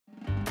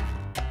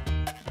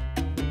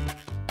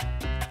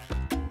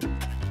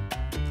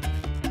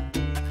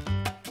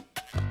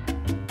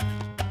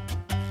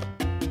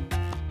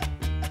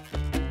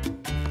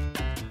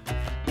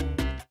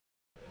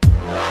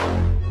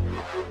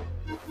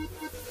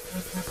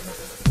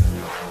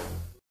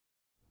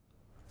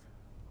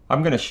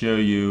I'm going to show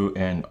you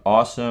an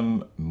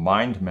awesome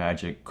mind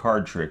magic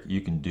card trick you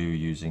can do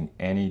using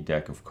any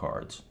deck of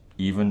cards,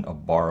 even a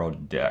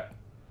borrowed deck.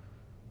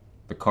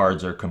 The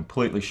cards are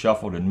completely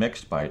shuffled and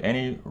mixed by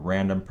any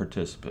random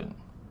participant.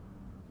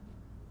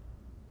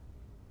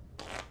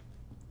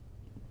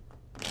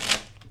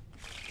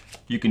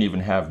 You can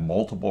even have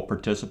multiple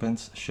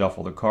participants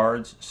shuffle the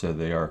cards so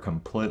they are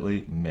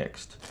completely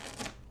mixed.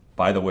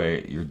 By the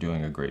way, you're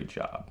doing a great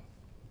job.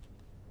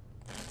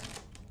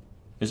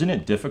 Isn't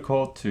it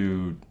difficult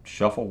to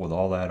shuffle with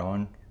all that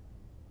on?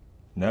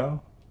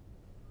 No?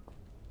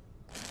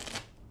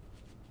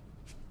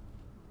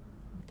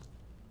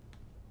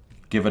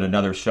 Give it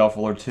another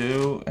shuffle or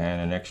two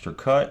and an extra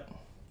cut.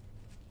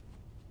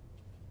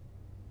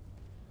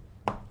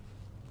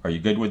 Are you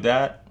good with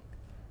that?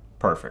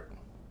 Perfect.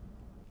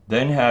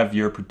 Then have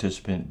your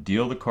participant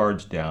deal the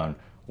cards down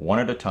one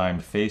at a time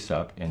face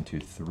up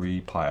into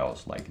 3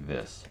 piles like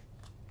this.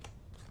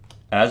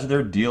 As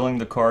they're dealing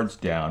the cards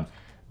down,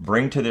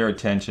 bring to their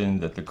attention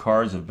that the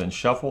cards have been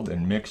shuffled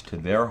and mixed to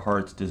their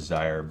heart's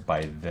desire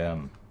by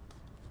them.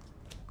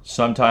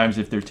 Sometimes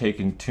if they're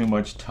taking too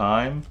much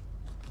time,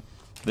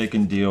 they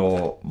can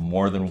deal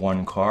more than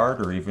one card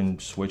or even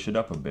switch it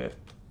up a bit.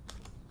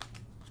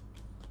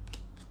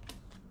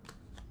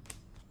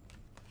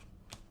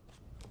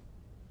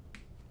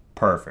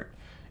 Perfect.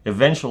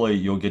 Eventually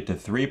you'll get to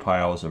 3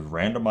 piles of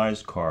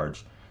randomized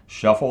cards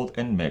shuffled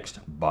and mixed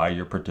by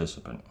your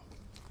participant.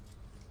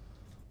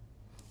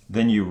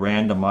 Then you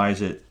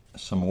randomize it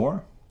some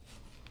more.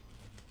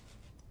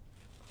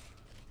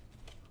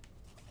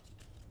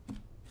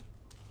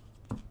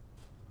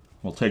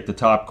 We'll take the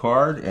top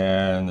card,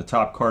 and the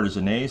top card is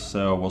an ace,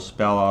 so we'll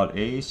spell out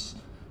ace,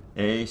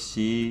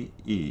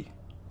 A-C-E.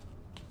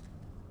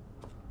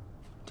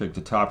 Take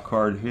the top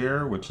card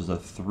here, which is a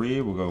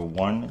 3. We'll go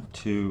 1,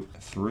 2,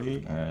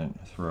 3, and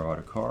throw out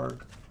a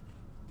card.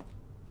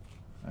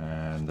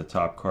 And the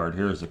top card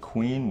here is a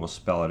queen. We'll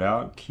spell it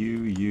out,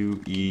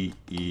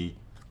 Q-U-E-E-N.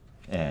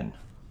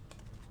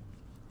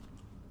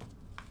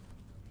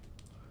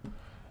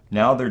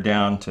 Now they're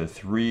down to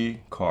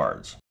 3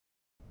 cards.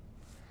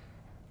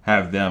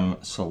 Have them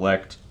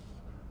select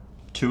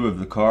 2 of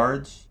the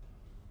cards.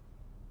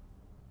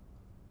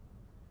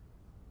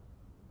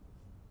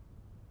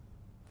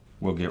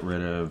 We'll get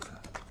rid of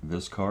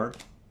this card.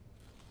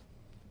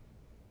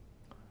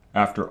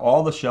 After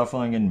all the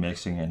shuffling and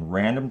mixing and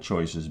random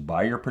choices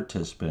by your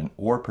participant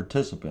or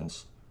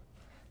participants,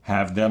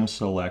 have them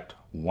select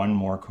 1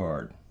 more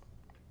card.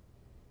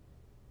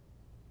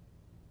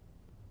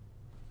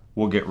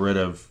 We'll get rid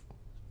of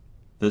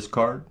this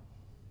card.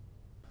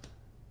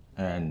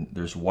 And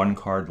there's 1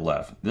 card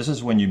left. This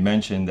is when you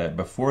mentioned that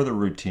before the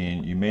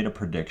routine you made a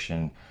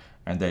prediction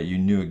and that you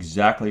knew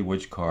exactly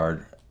which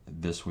card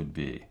this would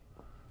be.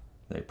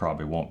 They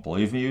probably won't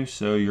believe you,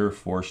 so you're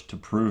forced to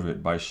prove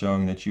it by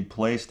showing that you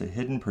placed a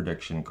hidden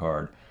prediction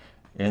card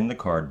in the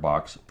card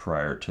box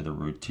prior to the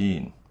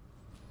routine.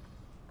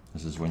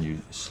 This is when you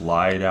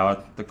slide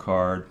out the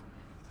card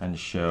and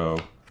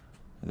show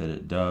that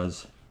it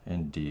does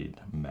indeed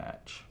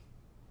match.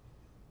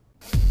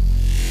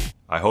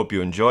 I hope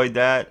you enjoyed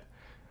that.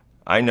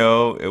 I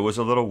know it was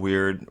a little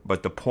weird,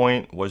 but the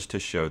point was to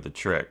show the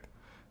trick.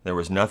 There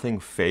was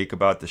nothing fake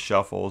about the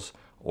shuffles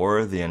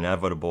or the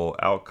inevitable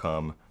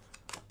outcome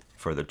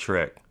for the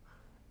trick.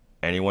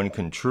 Anyone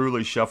can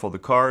truly shuffle the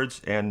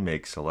cards and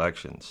make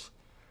selections.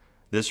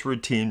 This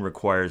routine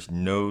requires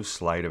no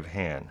sleight of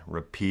hand.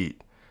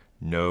 Repeat,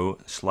 no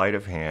sleight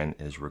of hand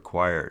is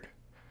required.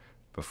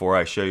 Before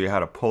I show you how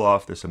to pull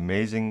off this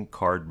amazing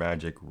card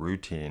magic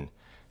routine,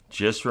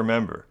 just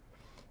remember,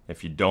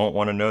 if you don't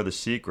want to know the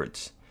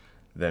secrets,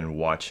 then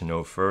watch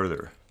no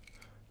further,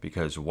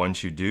 because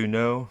once you do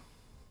know,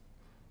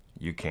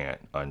 you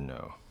can't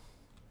unknow.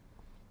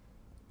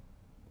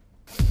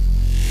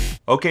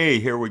 Okay,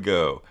 here we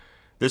go.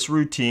 This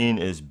routine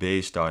is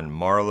based on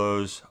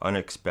Marlowe's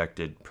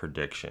unexpected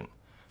prediction.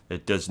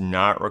 It does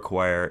not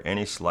require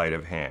any sleight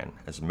of hand.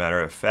 As a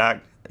matter of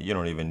fact, you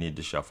don't even need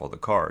to shuffle the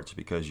cards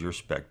because your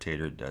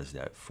spectator does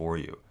that for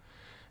you.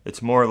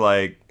 It's more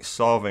like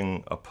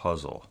solving a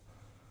puzzle.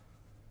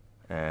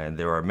 And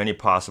there are many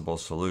possible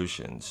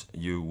solutions.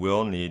 You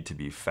will need to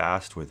be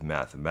fast with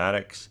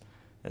mathematics.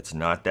 It's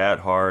not that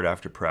hard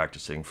after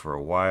practicing for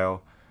a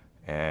while,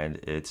 and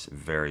it's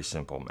very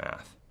simple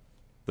math.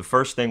 The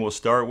first thing we'll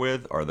start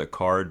with are the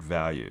card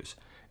values.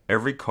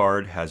 Every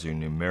card has a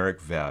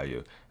numeric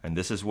value, and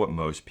this is what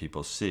most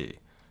people see.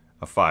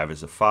 A 5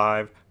 is a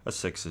 5, a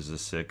 6 is a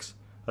 6,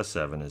 a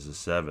 7 is a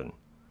 7.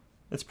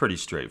 It's pretty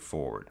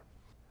straightforward.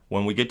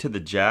 When we get to the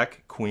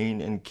Jack, Queen,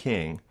 and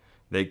King,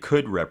 they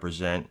could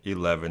represent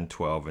 11,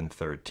 12, and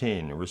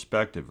 13,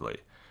 respectively.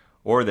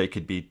 Or they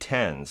could be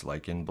 10s,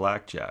 like in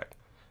blackjack.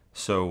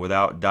 So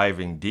without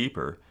diving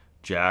deeper,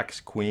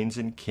 Jacks, Queens,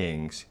 and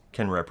Kings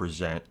can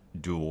represent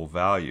dual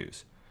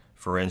values.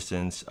 For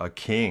instance, a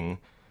king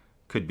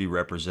could be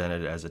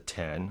represented as a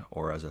 10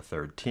 or as a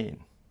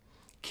 13.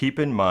 Keep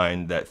in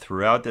mind that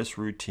throughout this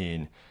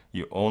routine,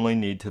 you only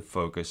need to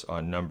focus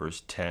on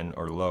numbers 10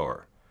 or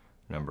lower,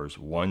 numbers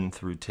 1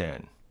 through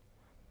 10.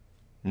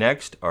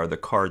 Next are the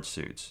card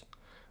suits.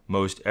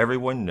 Most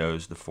everyone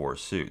knows the four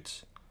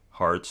suits: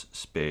 hearts,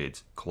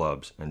 spades,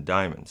 clubs, and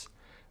diamonds.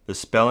 The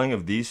spelling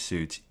of these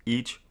suits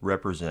each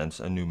represents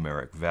a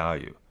numeric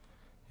value.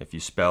 If you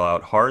spell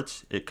out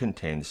hearts, it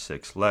contains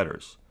 6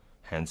 letters,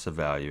 hence a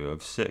value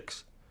of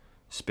 6.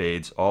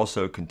 Spades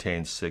also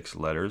contains 6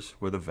 letters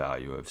with a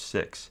value of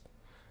 6.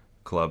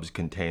 Clubs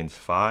contains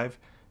 5,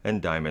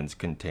 and diamonds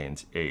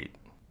contains 8.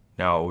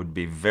 Now, it would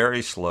be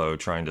very slow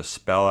trying to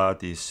spell out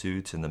these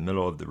suits in the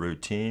middle of the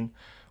routine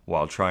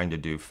while trying to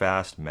do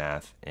fast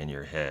math in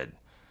your head.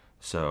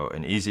 So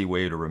an easy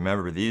way to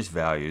remember these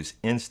values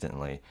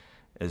instantly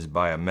is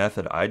by a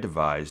method I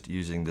devised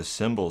using the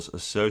symbols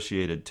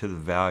associated to the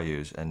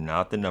values and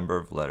not the number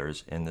of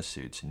letters in the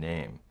suit's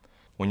name.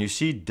 When you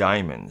see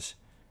diamonds,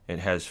 it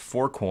has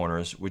 4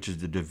 corners, which is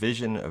the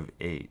division of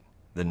 8,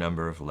 the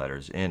number of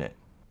letters in it.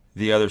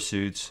 The other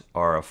suits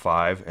are a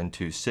 5 and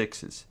 2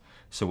 6s.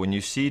 So when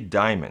you see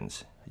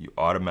diamonds, you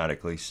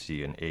automatically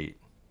see an 8.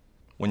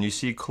 When you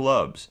see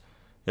clubs,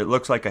 it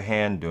looks like a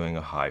hand doing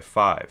a high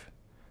 5.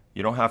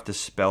 You don't have to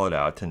spell it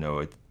out to know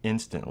it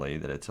instantly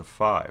that it's a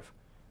 5.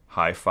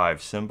 High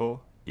 5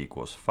 symbol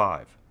equals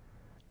 5.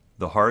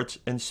 The hearts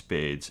and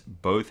spades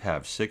both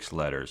have 6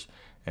 letters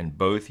and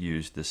both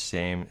use the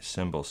same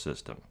symbol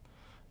system.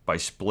 By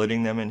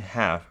splitting them in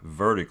half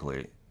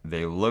vertically,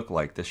 they look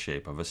like the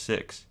shape of a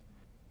 6.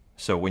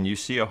 So when you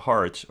see a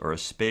hearts or a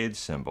spade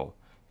symbol,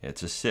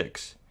 it's a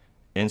 6.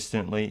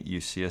 Instantly,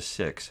 you see a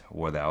 6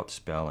 without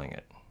spelling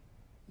it.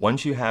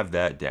 Once you have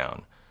that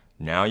down,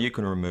 now you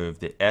can remove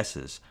the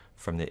S's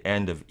from the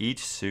end of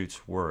each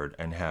suit's word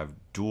and have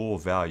dual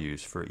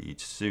values for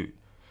each suit,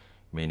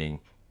 meaning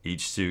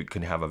each suit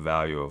can have a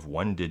value of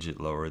 1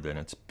 digit lower than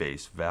its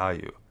base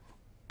value.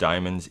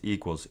 Diamonds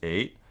equals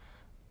 8,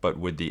 but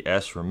with the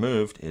S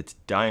removed, it's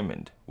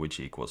diamond, which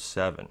equals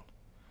 7.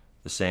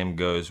 The same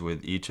goes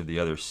with each of the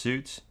other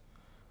suits.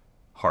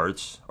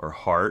 Hearts or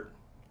heart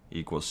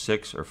equals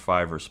 6 or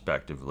 5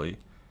 respectively.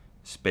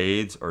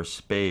 Spades or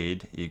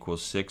spade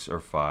equals 6 or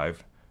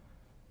 5.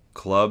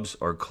 Clubs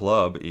or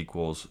club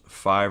equals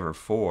 5 or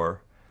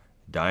 4.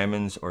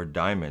 Diamonds or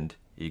diamond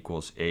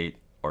equals 8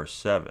 or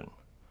 7.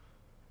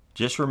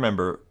 Just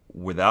remember,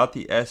 without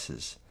the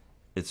S's,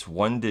 it's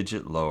 1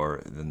 digit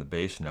lower than the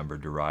base number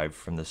derived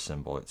from the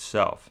symbol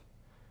itself.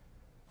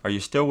 Are you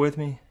still with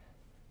me?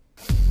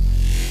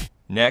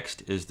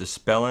 Next is the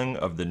spelling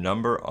of the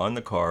number on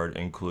the card,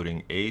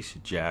 including ace,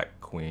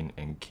 jack, queen,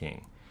 and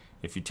king.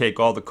 If you take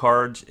all the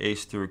cards,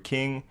 ace through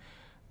king,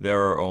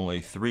 there are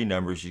only 3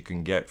 numbers you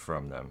can get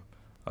from them: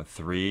 a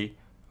 3,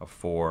 a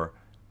 4,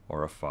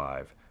 or a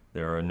 5.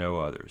 There are no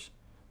others.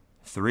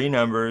 3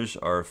 numbers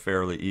are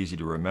fairly easy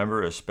to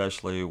remember,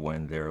 especially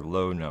when they're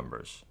low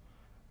numbers.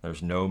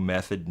 There's no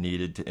method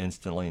needed to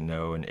instantly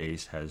know an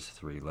ace has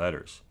 3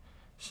 letters.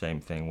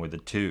 Same thing with a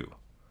 2.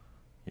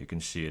 You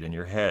can see it in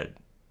your head.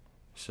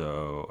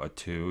 So a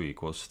 2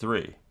 equals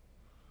 3.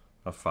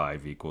 A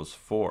 5 equals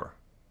 4.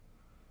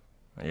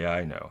 Yeah,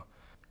 I know.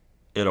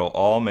 It'll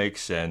all make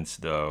sense,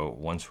 though,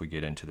 once we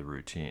get into the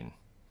routine.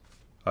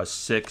 A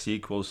 6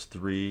 equals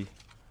 3.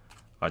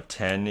 A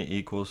 10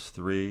 equals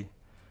 3.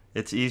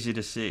 It's easy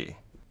to see.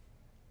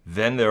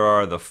 Then there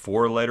are the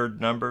 4-lettered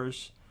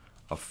numbers: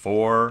 a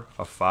 4,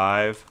 a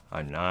 5,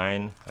 a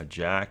 9, a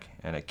jack,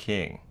 and a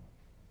king.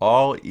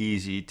 All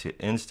easy to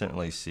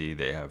instantly see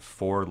they have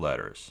 4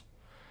 letters.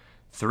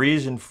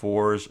 3s and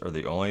 4s are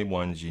the only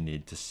ones you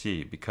need to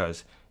see,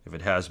 because if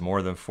it has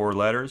more than 4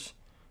 letters,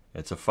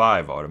 it's a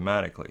 5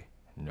 automatically.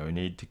 No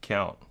need to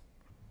count.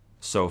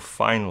 So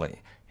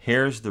finally,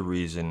 here's the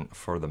reason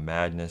for the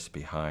madness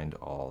behind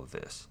all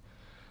this.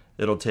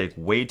 It'll take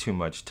way too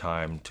much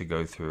time to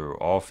go through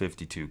all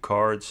 52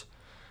 cards,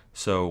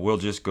 so we'll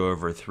just go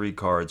over 3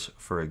 cards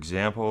for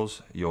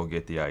examples. You'll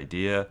get the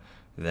idea,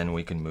 then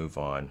we can move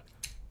on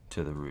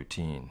to the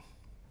routine.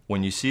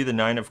 When you see the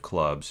 9 of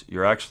clubs,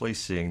 you're actually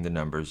seeing the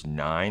numbers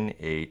 9,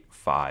 8,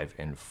 5,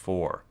 and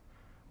 4.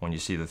 When you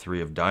see the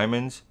 3 of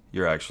diamonds,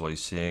 you're actually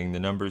seeing the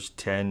numbers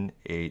 10,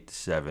 8,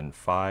 7,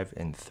 5,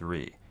 and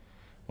 3.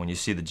 When you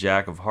see the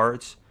jack of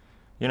hearts,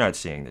 you're not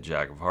seeing the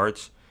jack of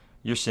hearts.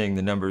 You're seeing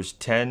the numbers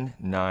 10,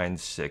 9,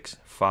 6,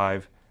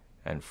 5,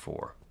 and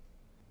 4.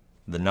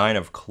 The 9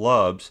 of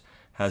clubs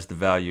has the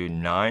value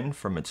 9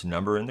 from its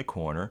number in the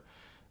corner.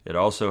 It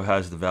also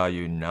has the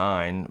value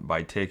 9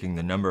 by taking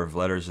the number of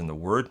letters in the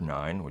word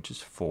 9, which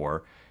is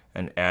 4,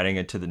 and adding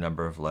it to the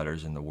number of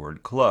letters in the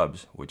word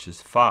clubs, which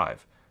is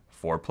 5.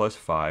 4 plus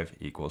 5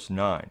 equals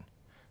 9.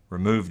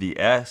 Remove the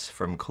S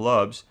from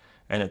clubs,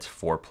 and it's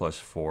 4 plus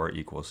 4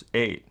 equals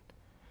 8.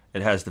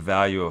 It has the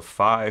value of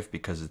 5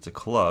 because it's a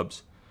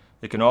clubs.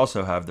 It can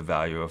also have the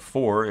value of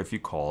 4 if you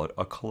call it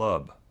a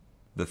club.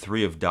 The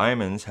 3 of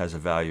diamonds has a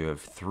value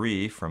of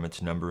 3 from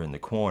its number in the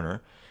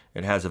corner.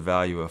 It has a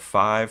value of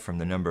 5 from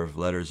the number of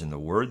letters in the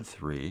word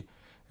 3.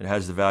 It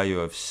has the value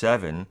of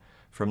 7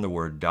 from the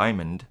word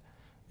diamond.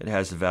 It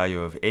has the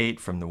value of 8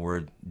 from the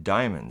word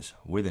diamonds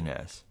with an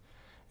S.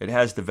 It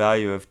has the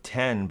value of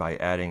 10 by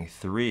adding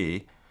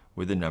 3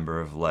 with the number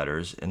of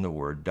letters in the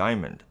word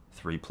diamond.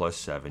 3 plus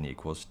 7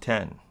 equals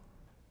 10.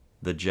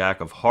 The Jack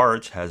of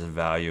Hearts has a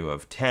value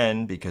of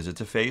 10 because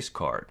it's a face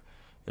card.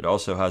 It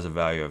also has a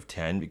value of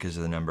 10 because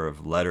of the number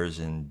of letters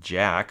in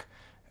Jack,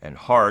 and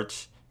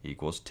hearts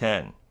equals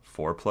 10.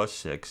 4 plus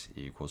 6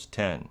 equals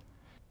 10.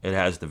 It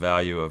has the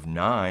value of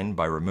 9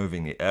 by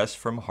removing the S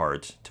from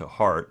hearts to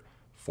heart.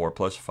 4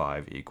 plus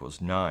 5 equals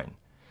 9.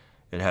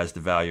 It has the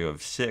value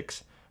of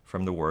 6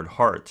 from the word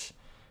hearts.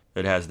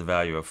 It has the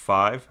value of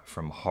 5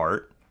 from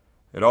heart.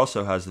 It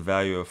also has the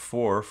value of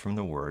 4 from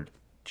the word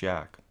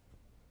Jack.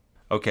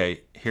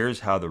 Okay, here's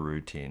how the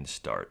routine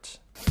starts.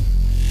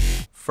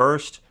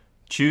 First,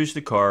 choose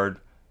the card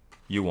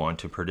you want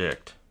to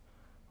predict.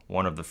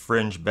 One of the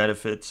fringe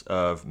benefits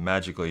of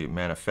magically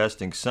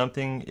manifesting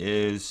something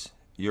is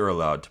you're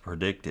allowed to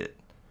predict it.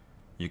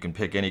 You can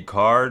pick any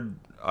card.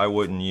 I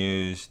wouldn't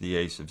use the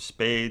Ace of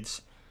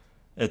Spades.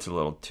 It's a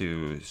little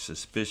too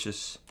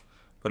suspicious.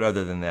 But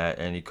other than that,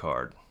 any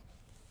card.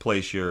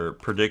 Place your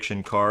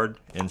prediction card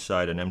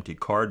inside an empty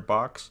card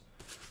box,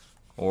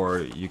 or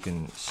you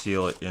can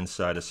seal it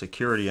inside a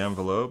security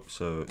envelope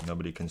so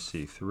nobody can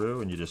see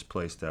through, and you just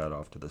place that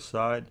off to the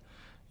side.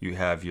 You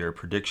have your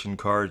prediction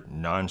card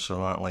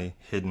nonchalantly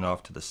hidden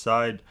off to the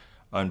side,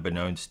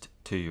 unbeknownst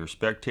to your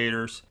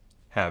spectators.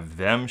 Have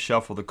them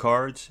shuffle the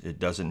cards. It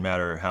doesn't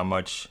matter how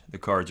much the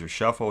cards are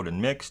shuffled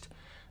and mixed.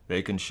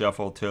 They can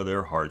shuffle to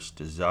their heart's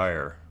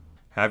desire.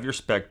 Have your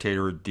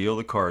spectator deal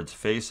the cards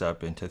face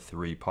up into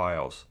 3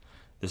 piles.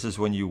 This is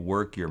when you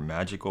work your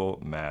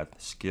magical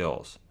math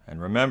skills. And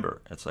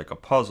remember, it's like a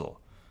puzzle.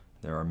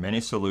 There are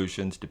many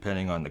solutions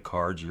depending on the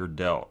cards you're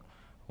dealt.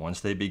 Once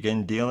they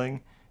begin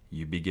dealing,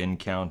 you begin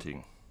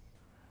counting.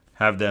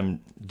 Have them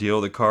deal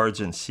the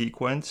cards in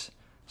sequence.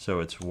 So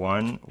it's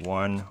 1,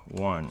 1,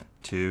 1,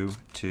 2,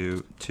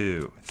 2,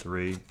 2,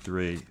 3,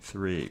 3,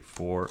 3,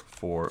 4,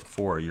 4,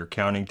 4. You're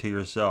counting to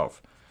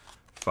yourself.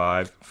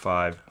 5,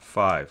 5,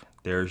 5.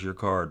 There's your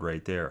card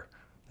right there.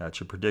 That's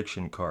your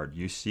prediction card.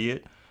 You see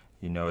it,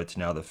 you know it's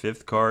now the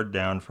 5th card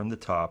down from the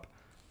top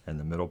in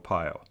the middle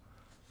pile.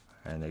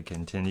 And they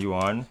continue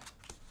on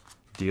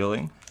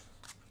dealing.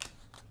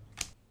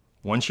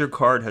 Once your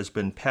card has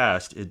been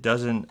passed, it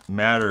doesn't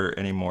matter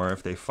anymore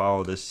if they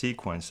follow this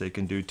sequence. They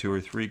can do 2 or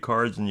 3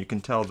 cards, and you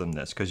can tell them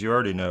this because you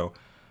already know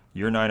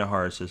your 9 of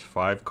hearts is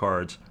 5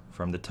 cards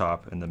from the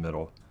top in the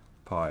middle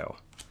pile.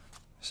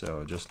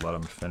 So just let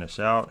them finish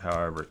out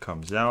however it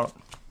comes out.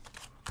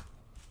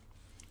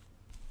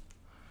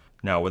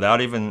 Now, without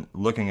even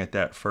looking at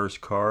that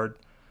first card,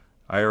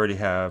 I already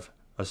have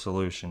a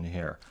solution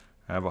here.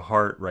 I have a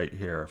heart right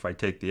here. If I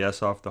take the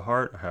S off the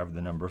heart, I have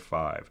the number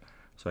 5.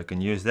 So I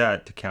can use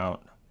that to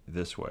count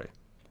this way.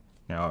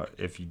 Now,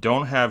 if you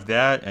don't have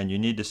that and you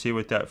need to see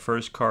what that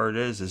first card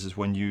is, this is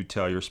when you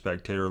tell your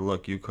spectator,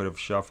 look, you could have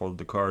shuffled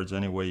the cards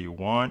any way you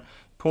want.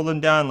 Pull them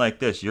down like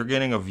this. You're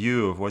getting a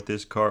view of what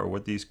this card,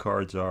 what these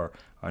cards are.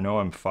 I know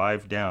I'm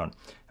 5 down.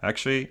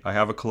 Actually, I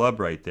have a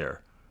club right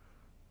there.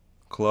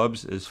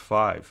 Clubs is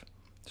 5.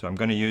 So I'm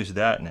going to use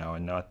that now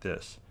and not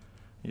this.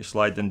 You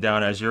slide them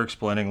down as you're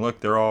explaining.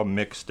 Look, they're all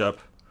mixed up.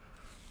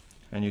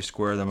 And you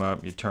square them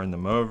up. You turn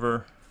them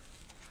over.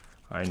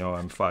 I know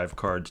I'm 5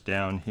 cards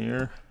down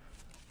here.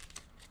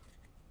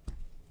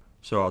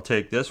 So I'll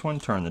take this one,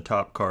 turn the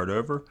top card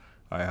over.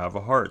 I have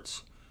a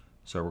hearts.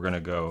 So we're going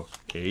to go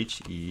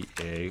H-E-A-R-T-S.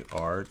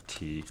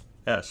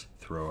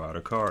 Throw out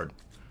a card.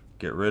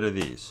 Get rid of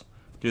these.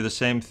 Do the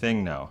same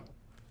thing now.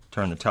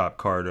 Turn the top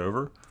card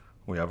over.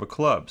 We have a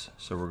clubs.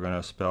 So we're going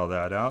to spell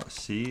that out.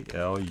 C-L-U-B-S.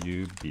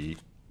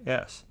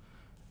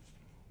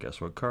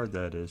 Guess what card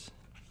that is?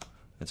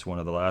 It's one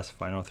of the last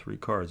final 3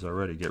 cards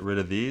already. Get rid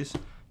of these.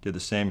 Do the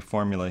same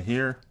formula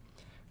here.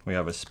 We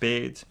have a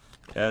spades.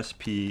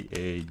 S-P-A-D-E-S.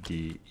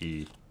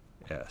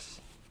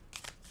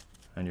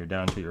 And you're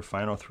down to your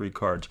final 3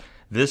 cards.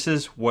 This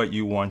is what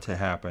you want to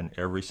happen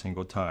every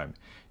single time.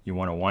 You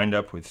want to wind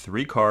up with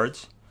 3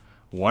 cards.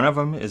 One of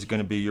them is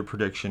going to be your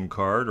prediction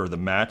card or the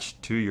match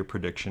to your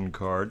prediction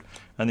card,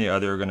 and the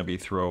other are going to be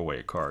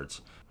throwaway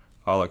cards.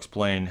 I'll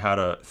explain how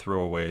to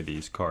throw away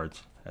these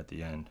cards at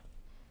the end.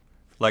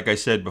 Like I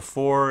said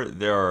before,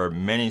 there are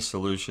many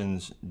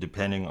solutions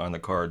depending on the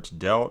cards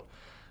dealt.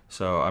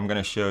 So I'm going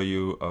to show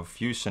you a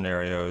few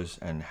scenarios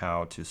and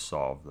how to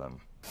solve them.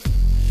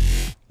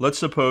 Let's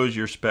suppose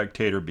your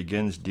spectator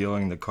begins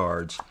dealing the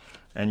cards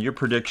and your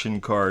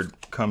prediction card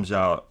comes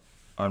out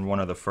on one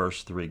of the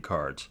first 3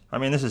 cards. I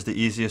mean, this is the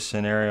easiest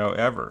scenario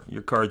ever.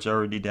 Your card's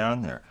already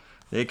down there.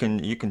 You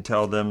can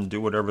tell them do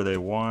whatever they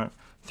want.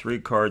 3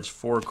 cards,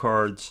 4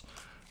 cards.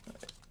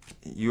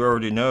 You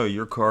already know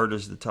your card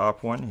is the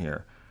top one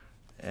here.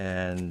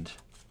 And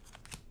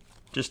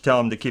just tell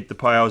them to keep the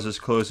piles as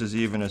close as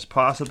even as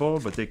possible,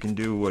 but they can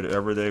do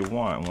whatever they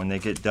want. When they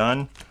get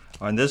done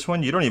on this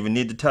one, you don't even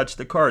need to touch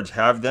the cards.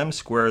 Have them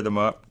square them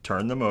up,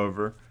 turn them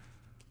over,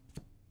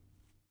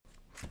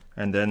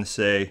 and then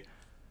say,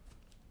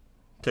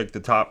 take the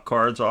top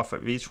cards off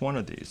of each one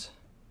of these.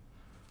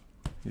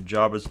 Your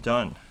job is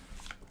done.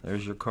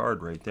 There's your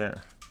card right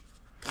there.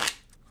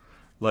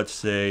 Let's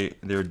say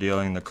they're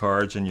dealing the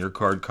cards and your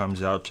card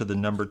comes out to the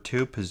number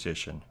 2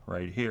 position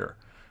right here.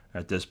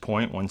 At this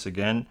point, once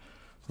again,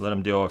 Let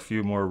them deal a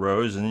few more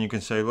rows, and then you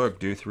can say, look,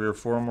 do 3 or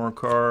 4 more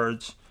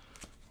cards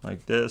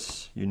like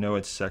this. You know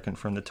it's second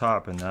from the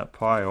top in that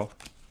pile.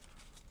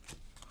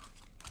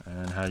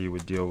 And how you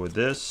would deal with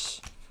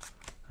this.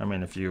 I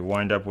mean, if you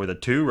wind up with a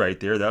 2 right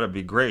there, that would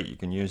be great. You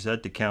can use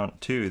that to count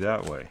 2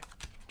 that way.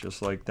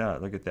 Just like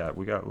that. Look at that.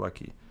 We got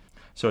lucky.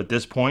 So at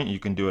this point, you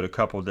can do it a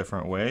couple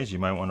different ways. You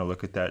might want to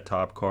look at that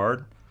top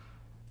card.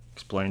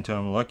 Explain to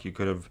them, look, you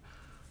could have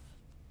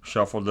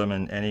shuffled them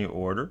in any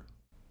order.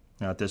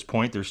 Now at this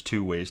point, there's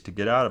 2 ways to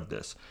get out of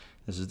this.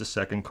 This is the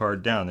second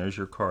card down. There's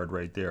your card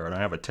right there. And I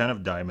have a 10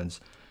 of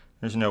diamonds.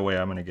 There's no way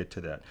I'm going to get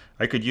to that.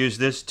 I could use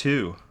this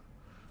too.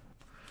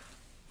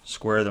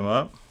 Square them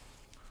up.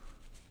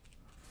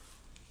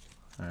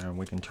 And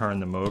we can turn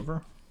them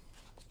over.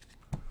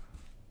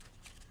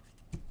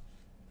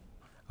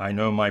 I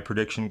know my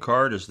prediction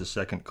card is the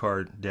second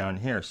card down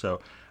here,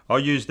 so I'll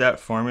use that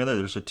formula.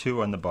 There's a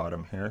 2 on the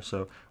bottom here,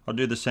 so I'll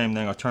do the same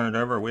thing. I'll turn it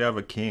over. We have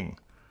a king.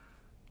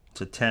 It's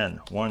a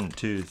 10. 1,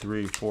 2,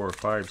 3, 4,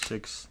 5,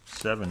 6,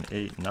 7,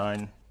 8,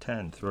 9,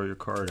 10. Throw your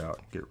card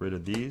out. Get rid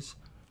of these.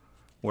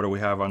 What do we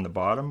have on the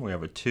bottom? We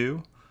have a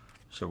 2,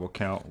 so we'll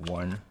count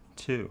 1,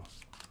 2.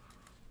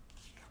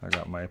 I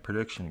got my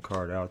prediction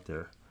card out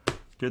there.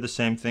 Do the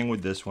same thing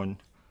with this one.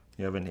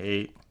 You have an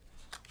 8.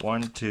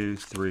 1, 2,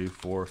 3,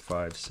 4,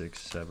 5, 6,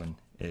 7,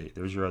 8.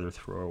 There's your other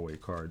throwaway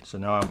card. So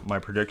now my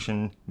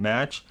prediction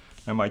match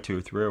and my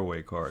 2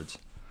 throwaway cards.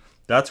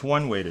 That's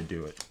one way to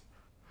do it.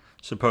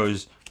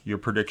 Suppose your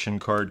prediction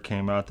card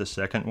came out the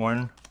second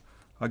one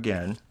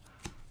again,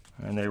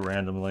 and they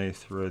randomly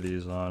throw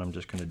these on. I'm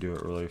just going to do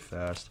it really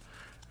fast.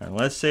 And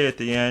let's say at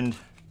the end,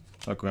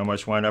 look, we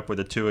almost wind up with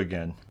a 2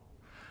 again.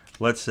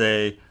 Let's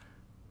say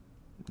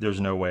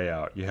there's no way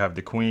out. You have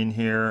the queen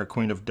here, a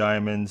queen of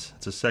diamonds.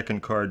 It's a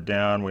second card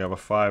down. We have a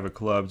 5 of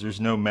clubs. There's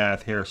no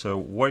math here. So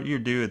what you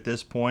do at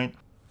this point,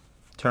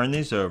 turn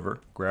these over,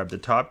 grab the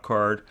top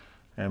card,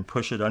 and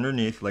push it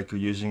underneath like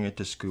you're using it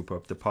to scoop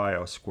up the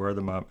pile. Square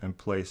them up and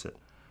place it.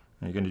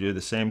 And you're going to do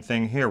the same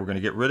thing here. We're going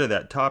to get rid of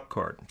that top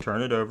card.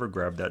 Turn it over,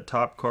 grab that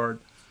top card,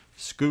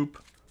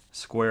 scoop,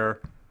 square.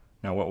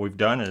 Now what we've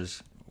done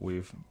is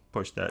we've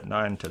pushed that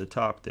 9 to the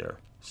top there.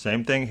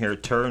 Same thing here.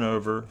 Turn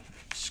over,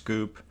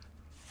 scoop,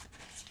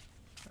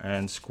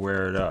 and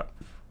square it up.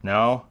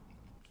 Now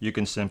you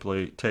can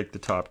simply take the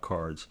top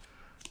cards,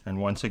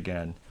 and once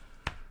again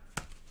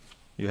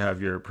you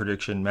have your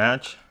prediction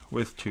match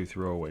with 2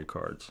 throwaway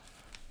cards.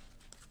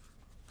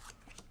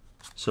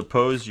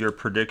 Suppose your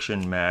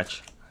prediction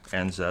match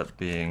ends up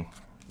being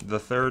the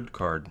third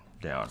card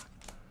down.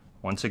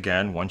 Once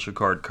again, once your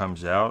card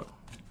comes out,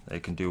 they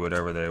can do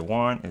whatever they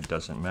want. It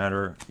doesn't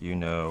matter. You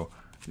know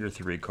you're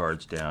 3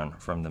 cards down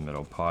from the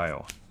middle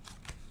pile.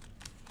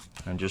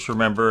 And just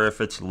remember if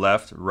it's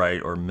left,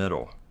 right, or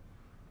middle.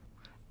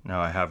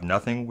 Now I have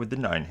nothing with the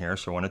 9 here,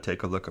 so I want to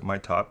take a look at my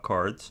top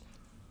cards.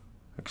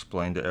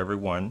 Explain to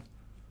everyone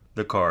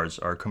the cards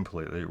are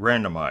completely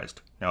randomized.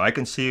 Now I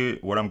can see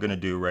what I'm going to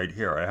do right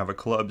here. I have a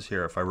clubs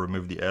here. If I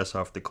remove the S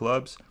off the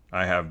clubs,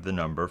 I have the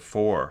number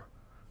 4.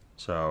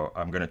 So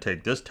I'm going to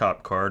take this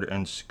top card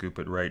and scoop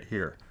it right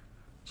here.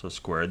 So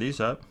square these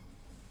up.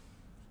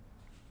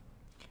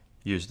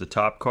 Use the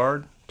top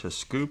card to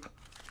scoop,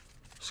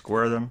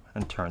 square them,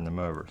 and turn them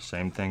over.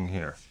 Same thing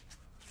here.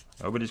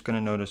 Nobody's going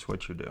to notice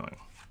what you're doing.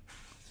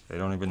 They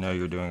don't even know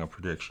you're doing a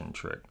prediction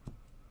trick.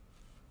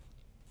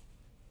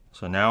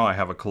 So now I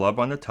have a club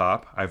on the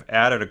top. I've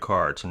added a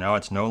card. So now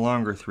it's no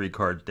longer 3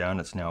 cards down.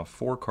 It's now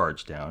 4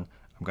 cards down.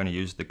 I'm going to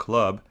use the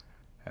club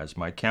as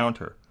my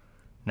counter.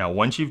 Now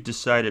once you've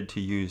decided to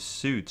use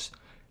suits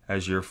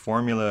as your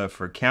formula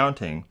for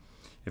counting,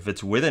 if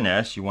it's with an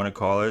S, you want to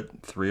call it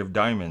 3 of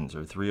diamonds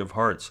or 3 of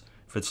hearts.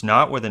 If it's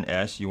not with an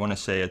S, you want to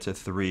say it's a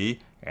 3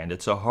 and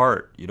it's a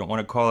heart. You don't want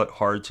to call it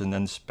hearts and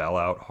then spell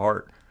out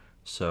heart.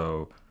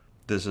 So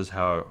this is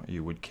how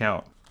you would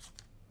count.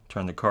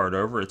 Turn the card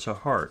over, it's a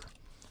heart.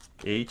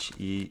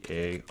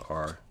 H-E-A-R-T.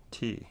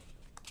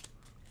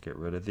 Get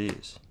rid of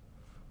these.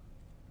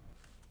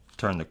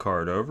 Turn the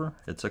card over,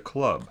 it's a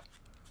club.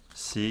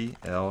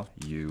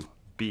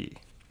 C-L-U-B.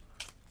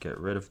 Get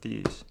rid of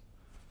these.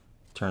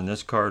 Turn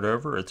this card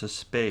over, it's a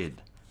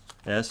spade.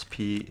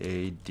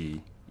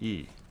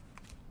 S-P-A-D-E.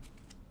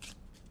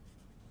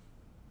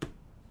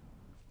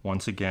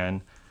 Once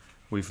again,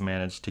 we've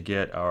managed to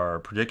get our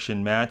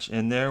prediction match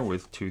in there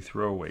with 2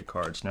 throwaway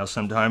cards. Now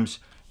sometimes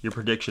your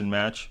prediction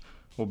match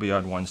will be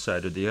on one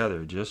side or the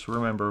other. Just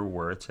remember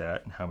where it's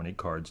at and how many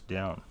cards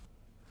down.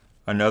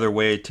 Another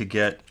way to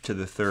get to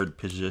the third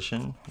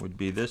position would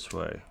be this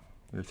way.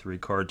 You're 3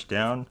 cards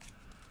down.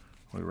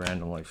 We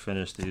randomly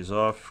finish these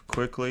off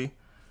quickly.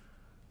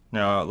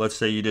 Now let's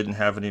say you didn't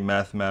have any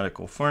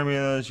mathematical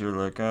formulas. You're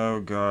like,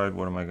 oh God,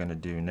 what am I going to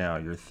do now?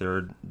 You're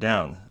 3rd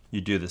down. You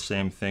do the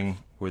same thing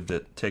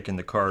with taking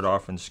the card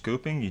off and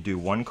scooping. You do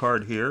 1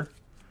 card here.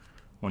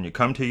 When you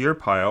come to your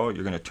pile,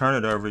 you're going to turn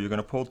it over. You're going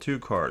to pull 2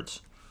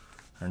 cards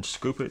and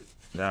scoop it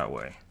that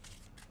way.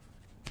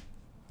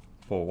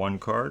 Pull 1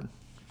 card,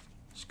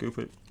 scoop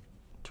it,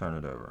 turn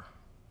it over.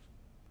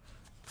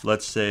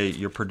 Let's say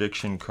your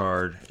prediction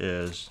card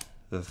is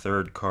the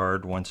third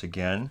card once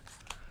again.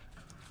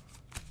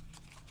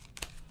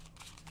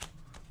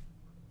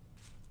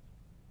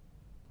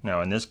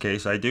 Now in this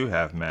case I do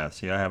have math.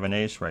 See, I have an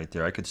ace right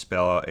there. I could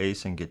spell out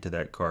ace and get to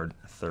that card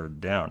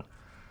third down.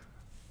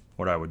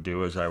 What I would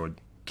do is I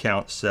would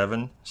count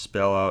 7,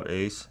 spell out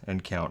ace,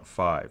 and count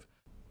 5.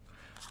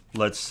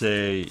 Let's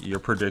say your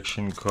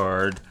prediction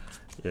card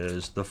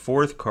is the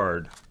fourth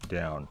card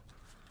down.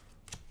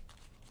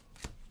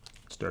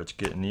 It starts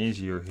getting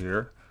easier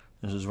here.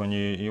 This is when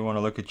you want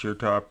to look at your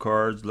top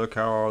cards. Look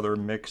how all they're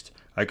mixed.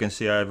 I can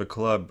see I have a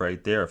club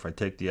right there. If I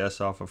take the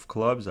S off of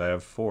clubs, I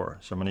have 4.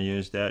 So I'm going to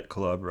use that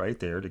club right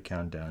there to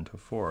count down to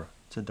 4.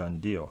 It's a done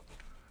deal.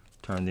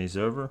 Turn these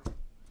over.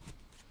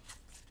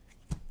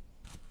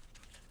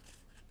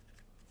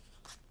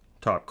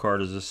 Top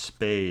card is a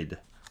spade.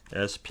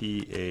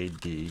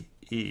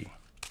 S-P-A-D-E.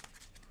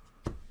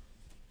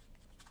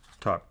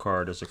 Top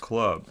card is a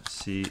club.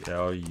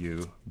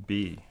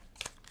 C-L-U-B.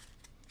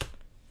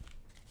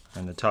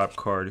 And the top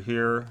card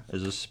here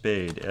is a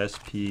spade.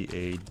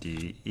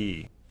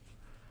 S-P-A-D-E.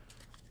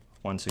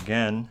 Once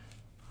again,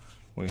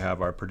 we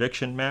have our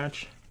prediction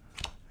match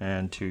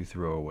and 2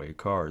 throwaway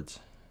cards.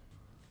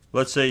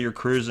 Let's say you're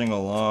cruising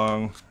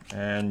along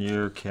and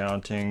you're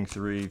counting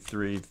 3,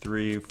 3,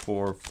 3,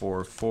 4,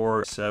 4,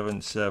 4,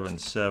 7, 7,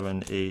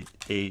 7, 8,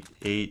 8,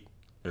 8.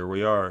 There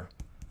we are.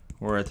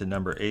 We're at the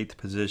number 8th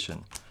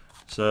position.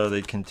 So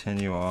they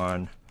continue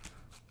on.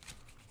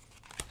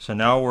 So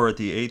now we're at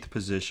the 8th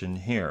position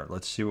here.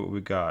 Let's see what we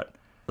got.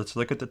 Let's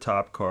look at the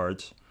top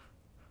cards.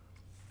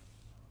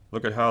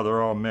 Look at how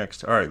they're all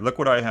mixed. All right, look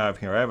what I have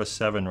here. I have a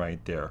 7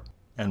 right there.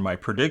 And my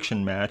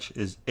prediction match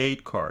is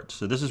 8 cards.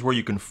 So this is where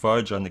you can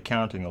fudge on the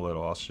counting a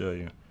little. I'll show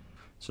you.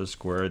 So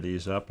square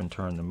these up and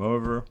turn them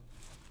over.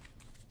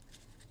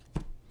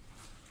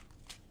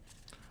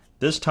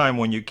 This time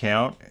when you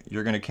count,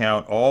 you're going to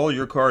count all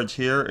your cards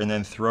here and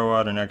then throw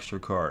out an extra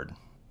card.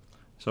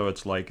 So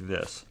it's like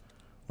this.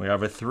 We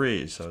have a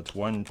 3, so it's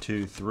 1,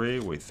 2, 3.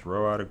 We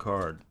throw out a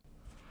card.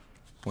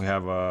 We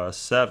have a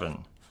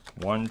 7.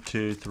 1,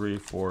 2, 3,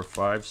 4,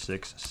 5,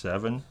 6,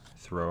 7.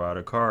 Throw out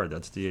a card.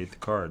 That's the 8th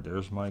card.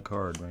 There's my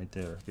card right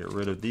there. Get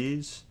rid of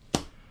these.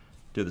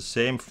 Do the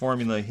same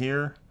formula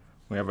here.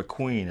 We have a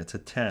queen. It's a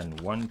 10.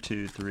 1,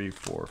 2, 3,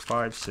 4,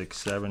 5, 6,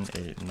 7,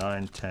 8,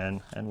 9,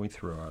 10. And we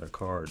throw out a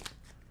card.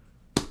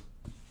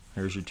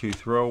 Here's your 2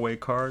 throwaway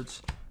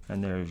cards.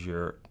 And there's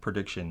your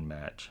prediction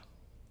match.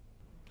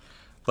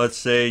 Let's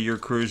say you're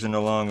cruising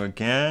along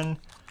again.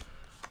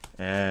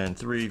 And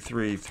 3,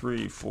 3,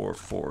 3, 4,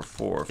 4,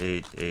 4,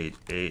 8, 8,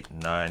 8,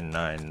 9,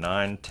 9,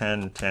 9,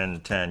 10, 10,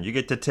 10. You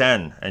get to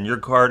 10 and your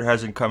card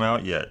hasn't come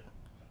out yet.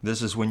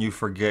 This is when you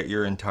forget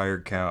your entire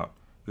count.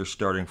 You're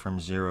starting from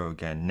 0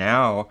 again.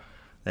 Now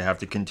they have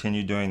to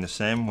continue doing the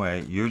same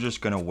way. You're just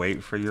going to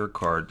wait for your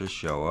card to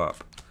show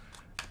up.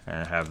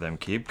 And have them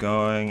keep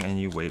going and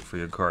you wait for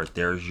your card.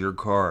 There's your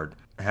card.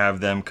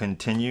 Have them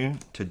continue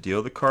to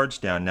deal the cards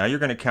down. Now you're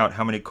going to count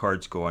how many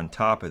cards go on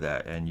top of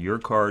that, and your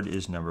card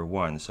is number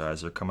 1. So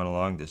as they're coming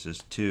along, this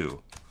is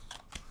 2,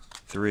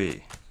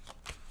 3,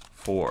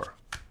 4,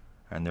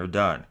 and they're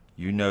done.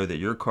 You know that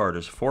your card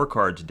is 4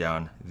 cards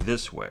down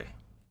this way.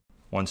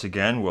 Once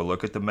again, we'll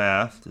look at the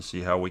math to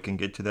see how we can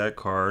get to that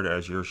card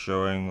as you're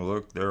showing.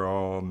 Look, they're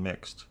all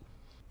mixed.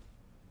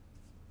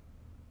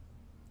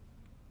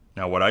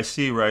 Now what I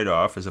see right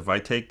off is if I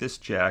take this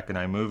jack and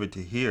I move it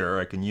to here,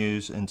 I can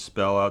use and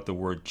spell out the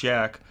word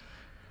jack,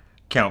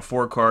 count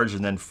 4 cards,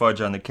 and then fudge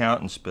on the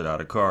count and spit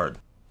out a card.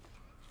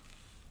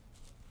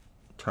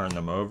 Turn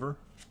them over,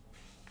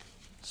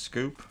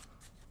 scoop,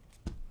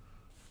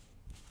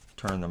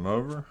 turn them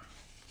over,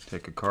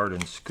 take a card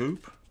and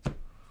scoop,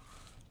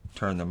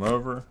 turn them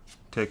over,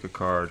 take a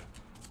card,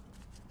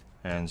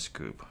 and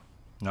scoop.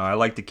 Now I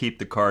like to keep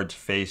the cards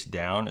face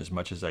down as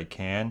much as I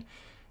can.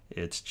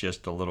 It's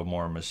just a little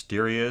more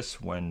mysterious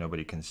when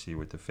nobody can see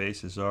what the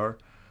faces are.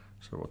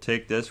 So we'll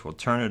take this, we'll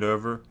turn it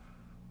over.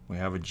 We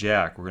have a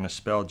jack. We're going to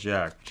spell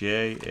jack.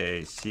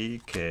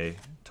 J-A-C-K.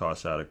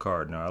 Toss out a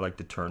card. Now I like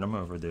to turn them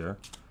over there.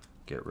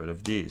 Get rid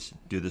of these.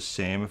 Do the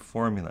same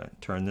formula.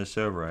 Turn this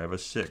over. I have a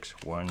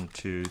 6. 1,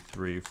 2,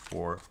 3,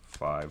 4,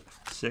 5,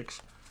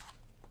 6.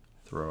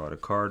 Throw out a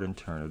card and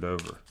turn it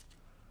over.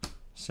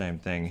 Same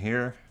thing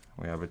here.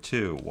 We have a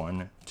 2.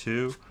 1,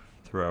 2.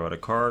 Throw out a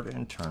card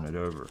and turn it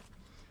over.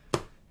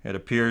 It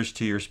appears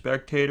to your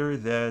spectator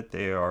that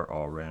they are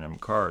all random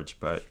cards,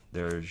 but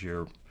there's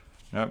your,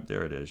 nope,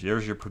 there it is.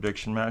 There's your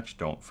prediction match.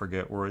 Don't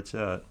forget where it's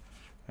at.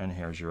 And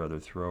here's your other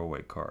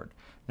throwaway card.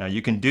 Now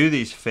you can do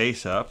these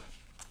face up,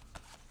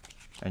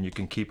 and you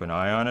can keep an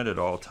eye on it at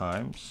all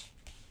times.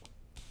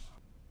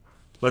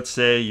 Let's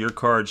say your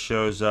card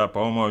shows up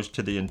almost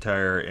to the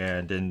entire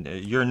end, and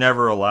you're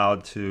never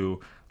allowed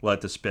to let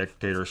the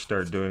spectator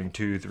start doing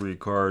 2, 3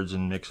 cards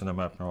and mixing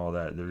them up and all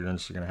that. They're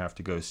just going to have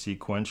to go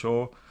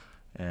sequential.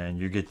 And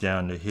you get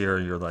down to here,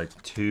 you're like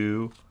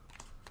 2.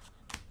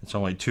 It's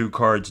only 2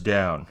 cards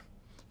down.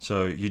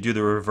 So you do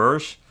the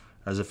reverse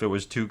as if it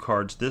was 2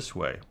 cards this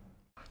way.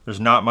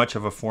 There's not much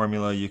of a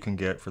formula you can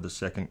get for the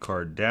second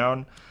card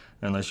down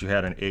unless you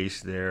had an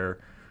ace there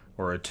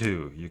or a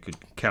 2. You could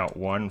count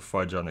 1,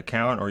 fudge on the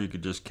count, or you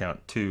could just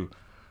count 2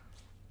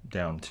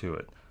 down to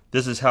it.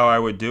 This is how I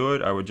would do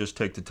it. I would just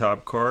take the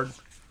top card,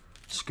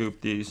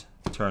 scoop these,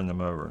 turn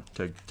them over.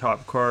 Take the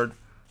top card,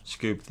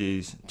 scoop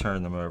these,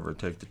 turn them over.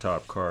 Take the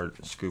top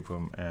card, scoop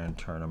them, and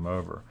turn them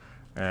over.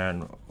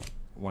 And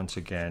once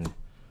again,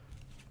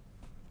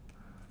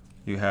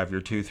 you have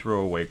your 2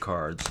 throwaway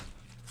cards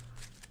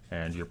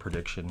and your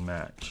prediction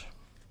match.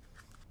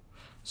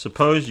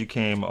 Suppose you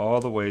came all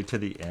the way to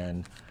the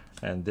end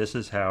and this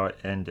is how it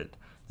ended.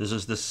 This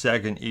is the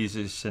second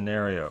easiest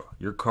scenario.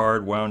 Your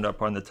card wound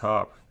up on the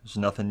top. There's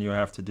nothing you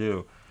have to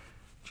do.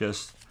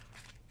 Just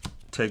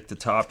take the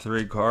top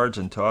 3 cards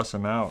and toss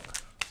them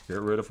out. Get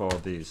rid of all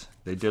of these.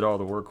 They did all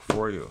the work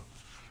for you.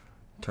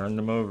 Turn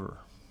them over.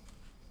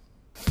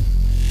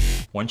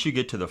 Once you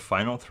get to the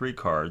final 3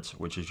 cards,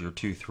 which is your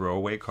 2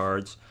 throwaway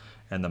cards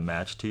and the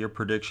match to your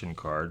prediction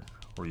card,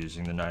 we're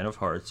using the 9 of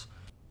hearts,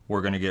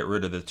 we're going to get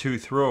rid of the 2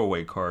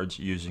 throwaway cards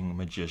using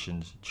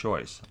Magician's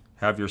Choice.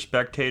 Have your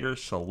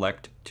spectators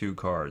select 2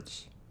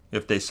 cards.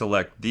 If they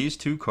select these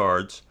 2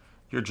 cards,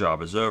 your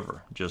job is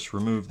over. Just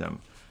remove them,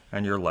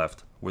 and you're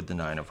left with the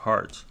 9 of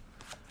hearts.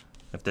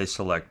 If they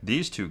select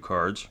these 2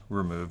 cards,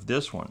 remove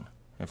this one.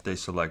 If they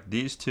select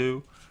these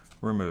 2,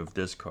 remove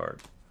this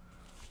card.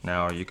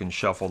 Now you can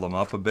shuffle them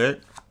up a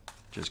bit.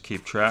 Just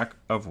keep track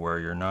of where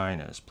your 9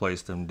 is.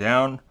 Place them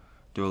down,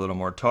 do a little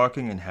more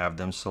talking, and have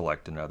them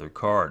select another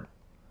card.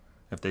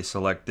 If they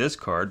select this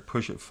card,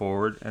 push it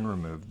forward and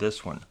remove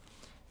this one.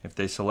 If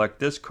they select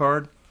this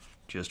card,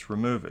 just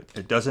remove it.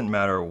 It doesn't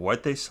matter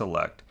what they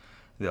select.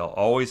 They'll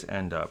always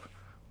end up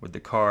with the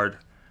card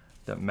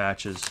that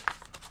matches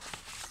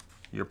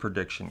your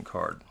prediction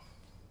card.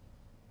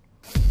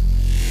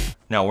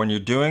 Now when you're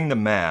doing the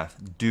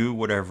math, do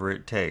whatever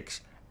it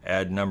takes.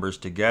 Add numbers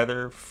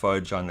together,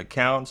 fudge on the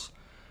counts.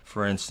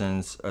 For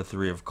instance, a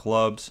 3 of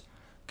clubs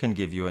can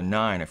give you a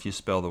 9 if you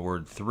spell the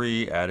word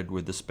 3 added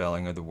with the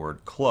spelling of the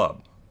word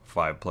club.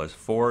 5 plus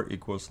 4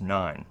 equals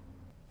 9.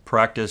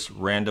 Practice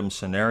random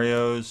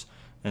scenarios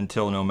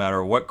until no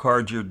matter what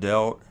card you're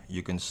dealt,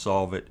 you can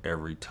solve it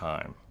every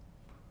time.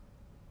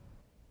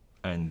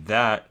 And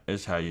that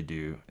is how you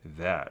do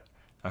that.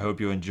 I hope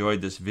you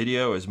enjoyed this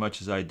video as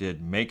much as I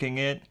did making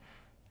it.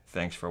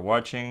 Thanks for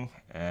watching,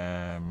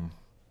 and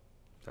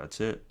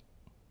that's it.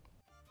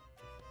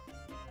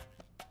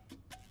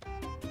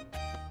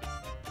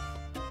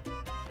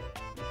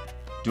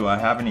 Do I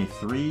have any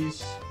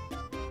 3s?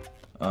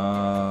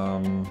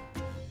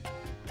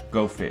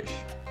 Go fish.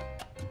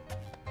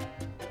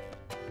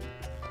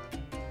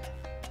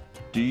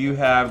 Do you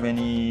have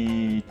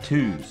any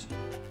 2s?